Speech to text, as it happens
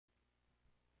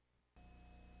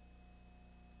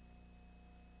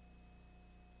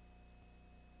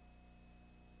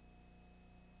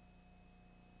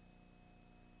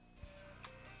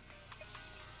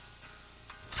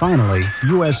Finally,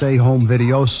 USA Home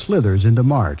Video slithers into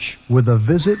March with a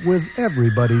visit with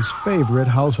everybody's favorite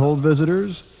household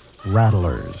visitors,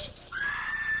 Rattlers.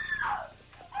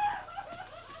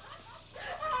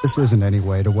 This isn't any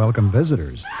way to welcome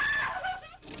visitors,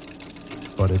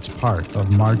 but it's part of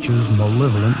March's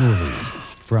malevolent movies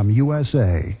from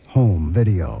USA Home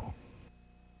Video.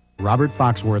 Robert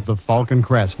Foxworth of Falcon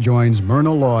Crest joins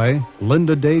Myrna Loy,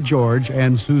 Linda Day George,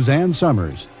 and Suzanne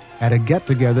Summers at a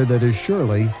get-together that is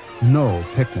surely no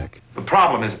picnic. The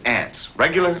problem is ants.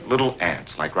 Regular little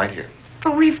ants, like right here.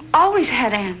 But we've always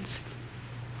had ants.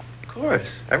 Of course.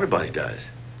 Everybody does.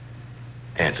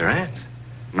 Ants are ants.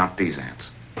 Not these ants.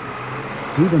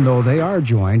 Even though they are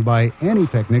joined by any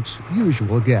picnic's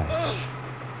usual guests.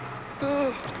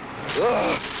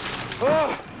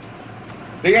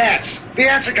 The ants! The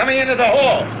ants are coming into the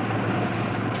hall!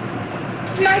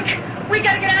 Mike, we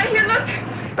gotta get out of here, look!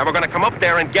 Then we're going to come up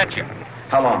there and get you.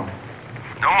 How long?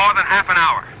 No more than half an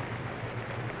hour.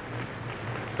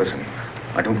 Listen,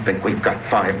 I don't think we've got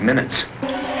 5 minutes.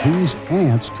 These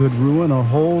ants could ruin a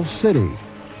whole city,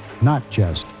 not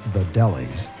just the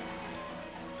delis.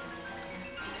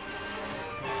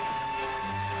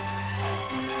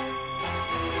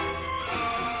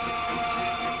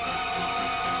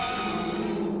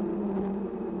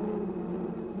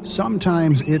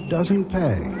 Sometimes it doesn't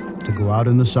pay to go out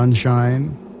in the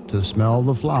sunshine, to smell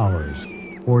the flowers,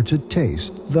 or to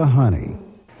taste the honey.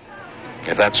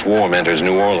 If that swarm enters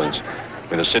New Orleans,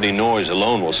 with the city noise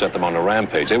alone will set them on a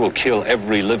rampage. They will kill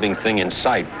every living thing in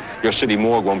sight. Your city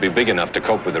morgue won't be big enough to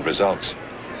cope with the results.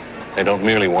 They don't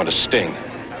merely want to sting.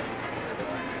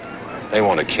 They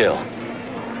want to kill.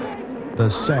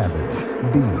 The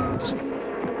savage bees.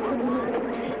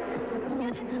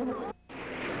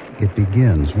 It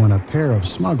begins when a pair of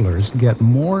smugglers get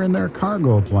more in their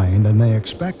cargo plane than they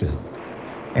expected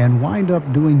and wind up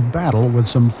doing battle with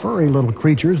some furry little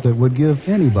creatures that would give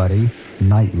anybody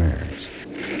nightmares.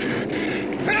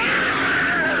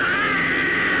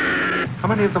 How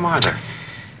many of them are there?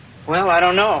 Well, I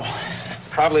don't know.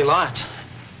 Probably lots.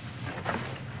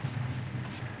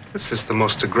 This is the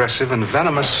most aggressive and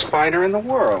venomous spider in the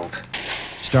world.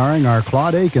 Starring our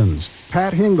Claude Akins,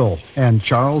 Pat Hingle, and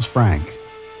Charles Frank.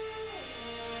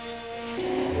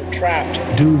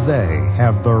 Trapped. Do they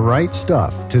have the right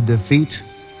stuff to defeat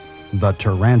the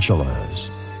Tarantulas?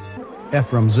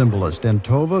 Ephraim Zimbalist and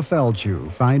Tova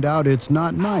Feldshuh find out it's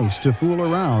not nice to fool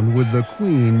around with the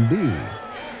queen bee.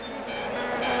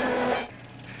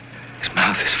 His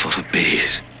mouth is full of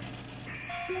bees.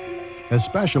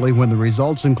 Especially when the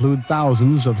results include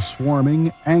thousands of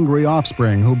swarming, angry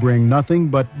offspring who bring nothing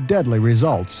but deadly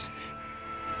results.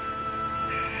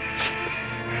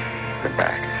 They're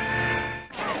back.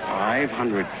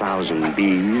 500,000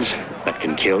 bees that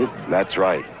can kill? That's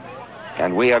right.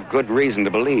 And we have good reason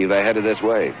to believe they're headed this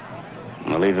way.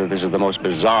 Well, either this is the most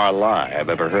bizarre lie I've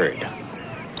ever heard,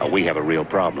 or we have a real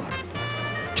problem.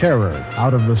 Terror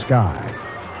out of the sky.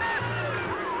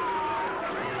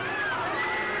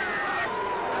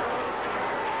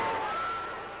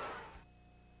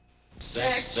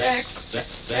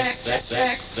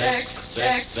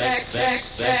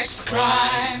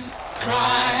 Crime,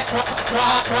 crime,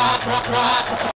 crime, crime, crime, crime.